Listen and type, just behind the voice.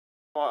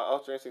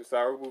Ultra Instinct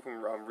Subaru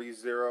from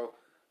ReZero.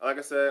 Like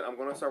I said, I'm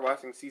gonna start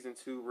watching season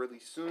 2 really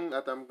soon.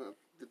 After I'm gonna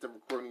get to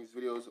recording these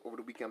videos over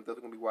the weekend, I'm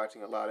definitely gonna be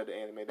watching a lot of the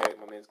anime that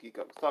my man's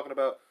Gigguk was talking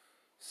about.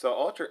 So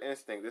Ultra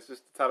Instinct, this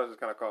just the title just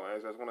kind of caught me. I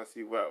just want to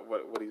see what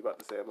he's about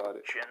to say about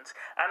it.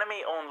 Anime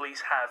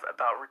onlys have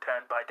about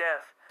Return by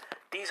Death.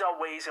 These are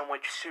ways in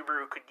which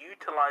Subaru could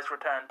utilize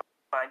Return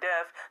by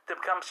Death to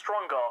become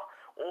stronger,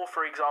 or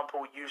for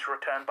example, use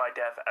Return by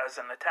Death as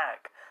an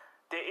attack.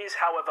 There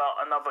is, however,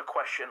 another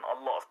question a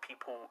lot of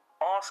people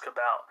ask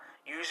about: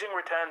 using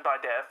Return by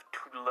Death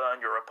to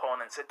learn your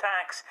opponent's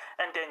attacks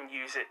and then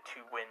use it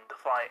to win the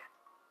fight.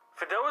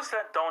 For those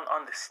that don't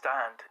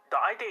understand, the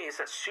idea is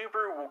that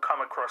Subaru will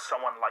come across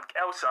someone like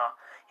Elsa,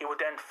 he will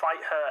then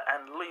fight her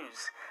and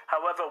lose.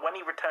 However, when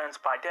he returns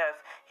by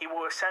death, he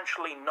will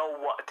essentially know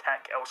what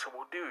attack Elsa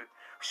will do.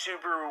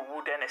 Subaru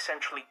will then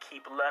essentially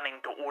keep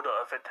learning the order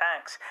of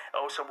attacks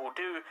Elsa will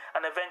do,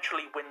 and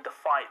eventually win the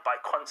fight by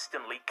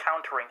constantly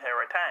countering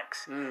her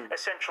attacks.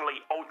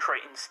 Essentially, Ultra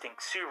Instinct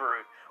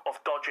Subaru of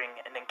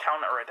dodging and then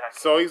counter attacking.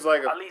 So he's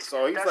like At least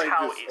that's like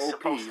how this it's OP.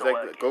 supposed He's to like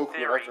work the Goku in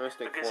theory, Ultra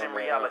Instinct because in form,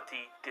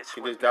 reality, this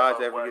can would just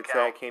dodge never every work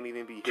attack, out. can't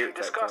even be To hit.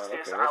 discuss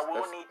Okay, this, I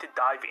will need to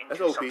dive into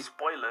some OP.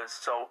 spoilers.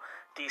 So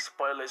these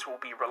spoilers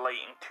will be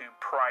relating to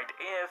Pride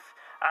If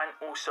and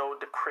also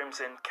the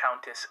Crimson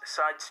Countess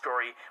side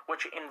story,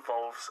 which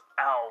involves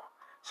Al.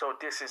 So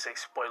this is a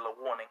spoiler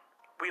warning.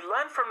 We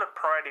learn from the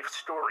Pride If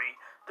story,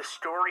 the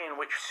story in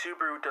which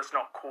Subaru does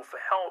not call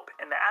for help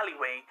in the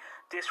alleyway.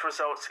 This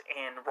results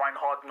in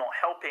Reinhard not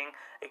helping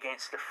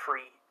against the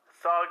three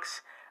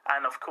thugs,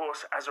 and of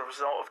course, as a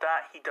result of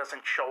that, he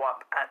doesn't show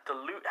up at the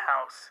loot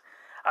house.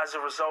 As a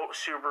result,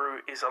 Subaru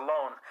is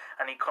alone,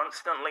 and he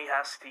constantly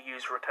has to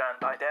use Return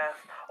by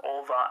Death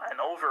over and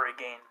over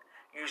again,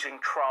 using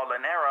trial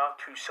and error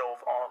to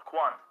solve Arc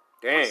 1.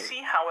 Dang. We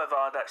see,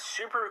 however, that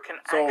Subaru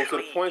can actually to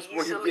the points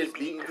where he gets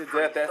beaten to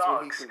death, that's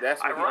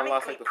when he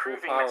unlocks like the full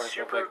power and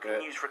stuff like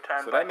that.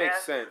 So that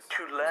makes sense.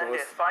 To learn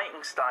their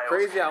fighting styles,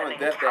 crazy how and in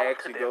depth that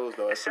actually them, goes,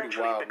 though. It's pretty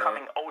essentially wild,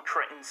 becoming man.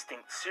 Ultra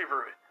Instinct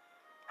Subaru.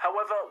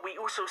 However, we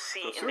also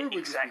see in the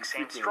exact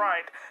same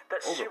stride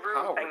that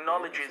Subaru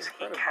acknowledges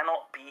he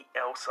cannot beat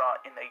Elsa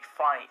in a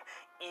fight,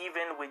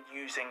 even with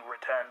using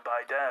Return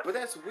by Death. But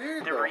that's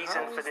weird, The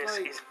reason for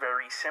this is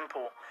very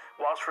simple.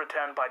 Whilst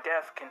Return by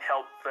Death can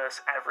help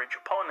versus average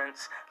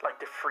opponents, like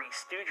the Three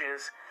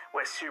Stooges,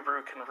 where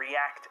Subaru can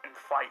react and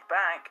fight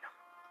back,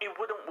 it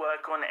wouldn't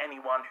work on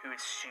anyone who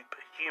is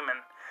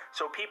superhuman.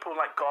 So people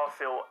like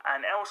Garfield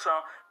and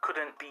Elsa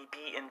couldn't be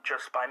beaten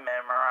just by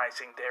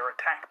memorizing their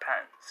attack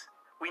patterns.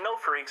 We know,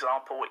 for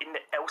example, in the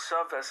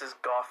Elsa versus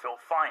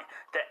Garfield fight,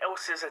 that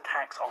Elsa's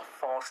attacks are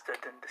faster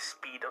than the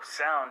speed of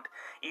sound.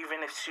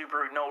 Even if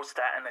Subaru knows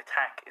that an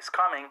attack is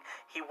coming,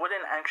 he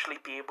wouldn't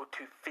actually be able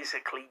to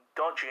physically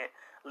dodge it,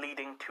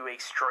 leading to a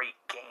straight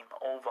game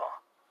over.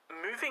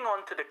 Moving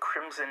on to the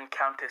Crimson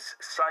Countess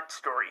side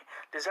story,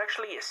 there's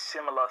actually a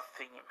similar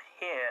theme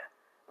here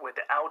with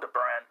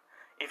Aldebaran.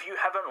 If you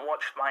haven't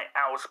watched my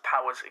Owl's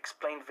Powers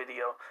Explained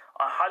video,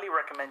 I highly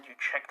recommend you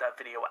check that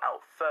video out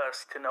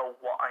first to know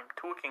what I'm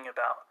talking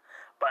about.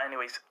 But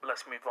anyways,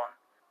 let's move on.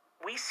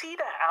 We see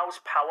that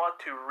Owl's power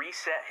to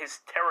reset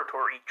his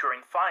territory during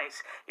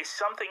fights is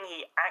something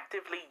he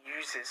actively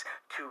uses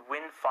to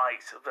win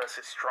fights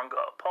versus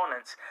stronger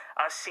opponents,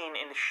 as seen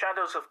in the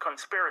Shadows of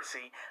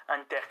Conspiracy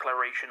and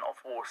Declaration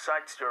of War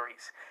side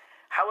stories.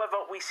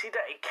 However, we see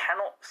that it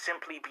cannot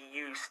simply be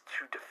used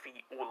to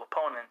defeat all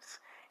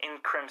opponents. In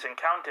Crimson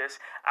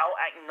Countess, Al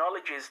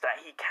acknowledges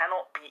that he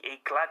cannot be a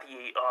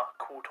gladiator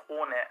called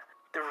Hornet.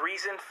 The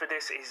reason for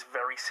this is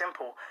very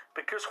simple,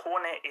 because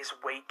Hornet is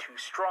way too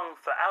strong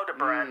for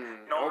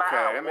Aldebaran, no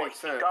matter what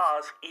he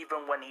does,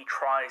 even when he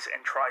tries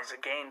and tries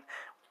again.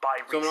 By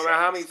so no matter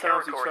how many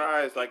times he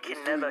tries, like he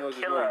can never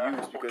kill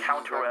her or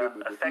counter her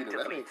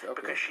effectively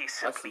because she's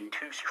simply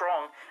too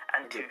strong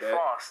and too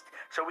fast.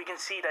 So we can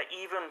see that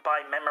even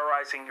by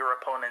memorizing your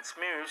opponent's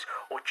moves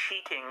or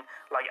cheating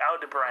like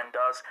Aldebaran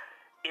does,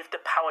 if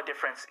the power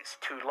difference is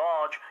too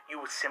large, you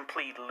will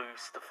simply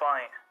lose the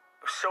fight.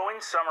 So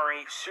in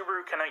summary,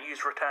 Subaru cannot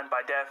use Return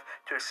by Death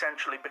to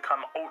essentially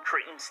become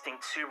Ultra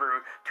Instinct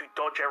Subaru to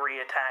dodge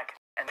every attack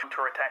and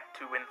counter-attack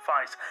to win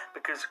fights,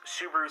 because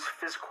Subaru's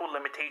physical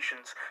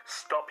limitations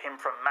stop him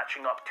from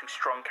matching up to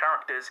strong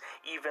characters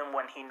even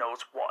when he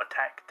knows what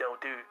attack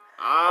they'll do.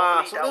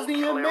 So it doesn't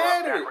even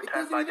matter. It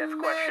doesn't even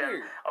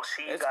matter. I'll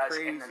see you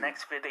guys in the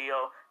next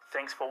video.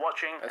 Thanks for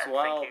watching, and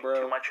thank you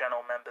to my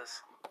channel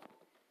members.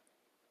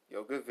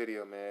 Yo, good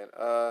video, man.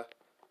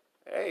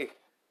 Hey,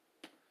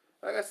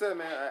 like I said,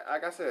 man.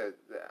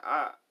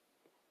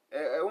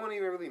 It won't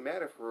even really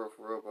matter for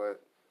real.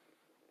 But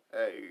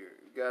hey,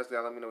 you guys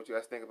gotta let me know what you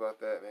guys think about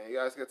that, man. You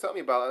guys gotta tell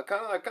me about it.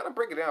 Kind of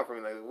break it down for me.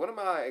 Like, what am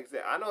I?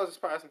 I know it's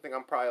probably something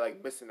I'm probably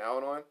like missing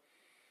out on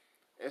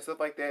and stuff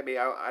like that. Maybe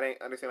I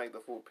didn't understand like the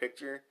full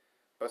picture,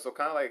 but so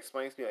kind of like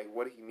explains to me like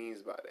what he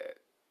means by that.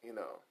 You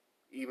know,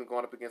 even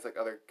going up against like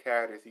other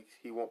characters,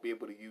 he won't be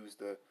able to use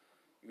the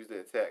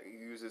attack. He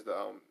uses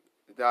the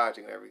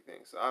dodging and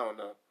everything. So I don't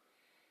know.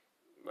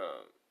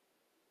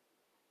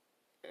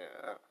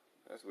 Yeah,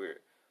 that's weird.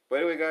 But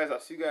anyway, guys, I'll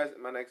see you guys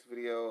in my next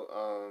video.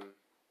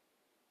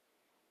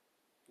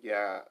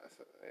 Yeah,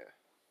 yeah.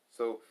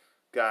 So,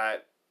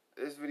 got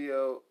this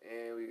video,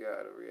 and we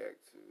gotta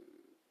react to.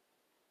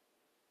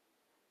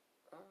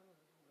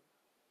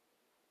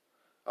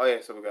 Oh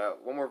yeah, so we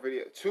got one more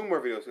video, two more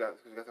videos. We got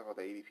to talk about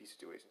the ADP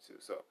situation too.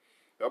 So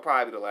that'll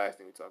probably be the last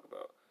thing we talk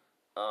about.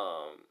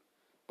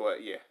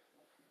 But yeah,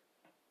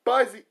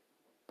 Buzzy,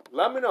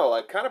 let me know.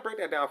 Like, kind of break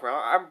that down for me.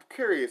 I'm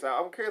curious.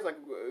 I'm curious. Like,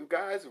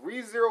 guys,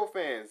 ReZero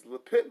fans,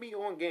 put me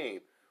on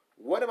game.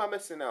 What am I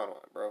missing out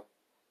on, bro?